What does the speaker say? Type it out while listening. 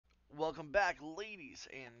welcome back, ladies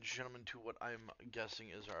and gentlemen, to what I'm guessing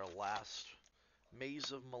is our last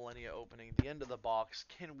Maze of Millennia opening. The end of the box.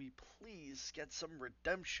 Can we please get some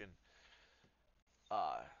redemption?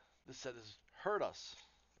 Uh, this set has hurt us.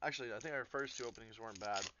 Actually, I think our first two openings weren't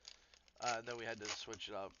bad. Then we had to switch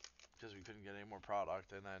it up because we couldn't get any more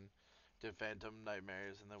product, and then did Phantom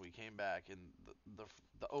Nightmares, and then we came back, and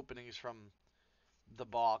the openings from the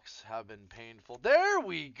box have been painful. There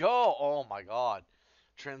we go. Oh my God.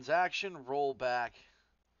 Transaction rollback.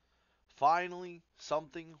 Finally,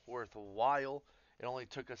 something worthwhile. It only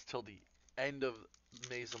took us till the end of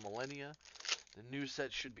Maze of Millennia. The new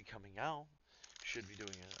set should be coming out. Should be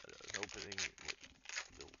doing an opening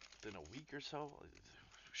within a week or so.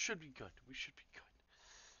 Should be good. We should be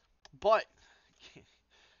good. But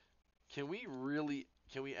can we really?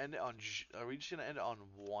 Can we end it on? Are we just gonna end it on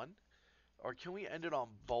one, or can we end it on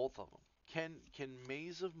both of them? Can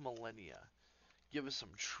Maze of Millennia give us some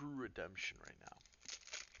true redemption right now?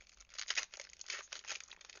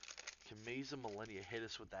 Can Maze of Millennia hit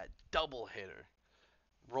us with that double hitter?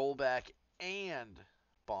 Rollback and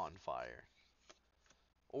bonfire.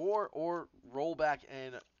 Or rollback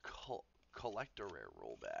and collector rare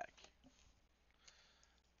rollback.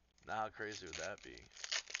 Now how crazy would that be?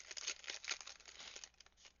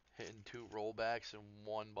 Hitting two rollbacks in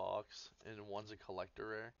one box and one's a collector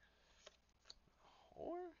rare.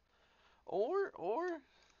 Or or or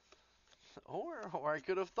or I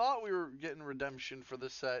could have thought we were getting redemption for the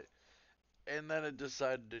set and then it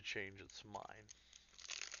decided to change its mind.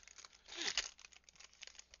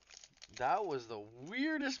 That was the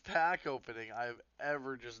weirdest pack opening I've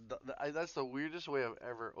ever just done. That's the weirdest way I've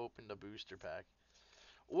ever opened a booster pack.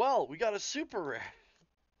 Well, we got a super rare.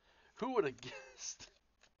 Who would have guessed?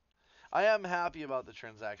 I am happy about the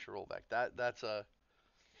transaction rollback. That's a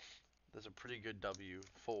pretty good W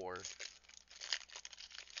for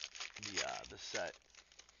the set.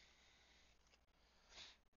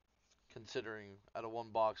 Considering out of one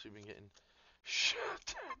box we've been getting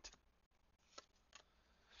shafted.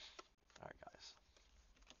 Alright guys.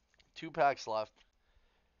 2 packs left.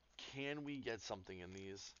 Can we get something in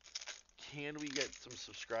these? Can we get some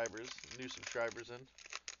subscribers, new subscribers in?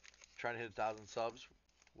 Trying to hit 1,000 subs.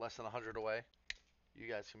 Less than 100 away. You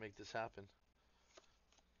guys can make this happen.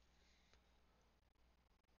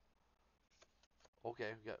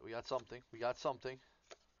 Okay, we got something. We got something.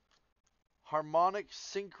 Harmonic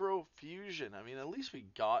Synchro Fusion. I mean, at least we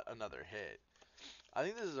got another hit. I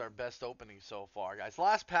think this is our best opening so far, guys.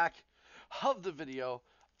 Last pack of the video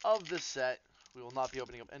of this set. We will not be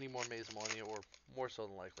opening up any more Maze of Millennia, or more so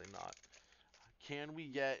than likely not. Can we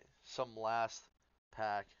get some last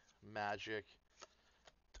pack magic?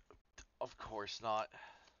 Of course not.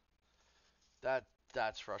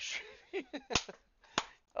 That's frustrating.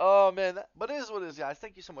 Oh man, but it is what it is, guys.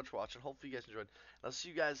 Thank you so much for watching. Hopefully you guys enjoyed. I'll see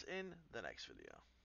you guys in the next video.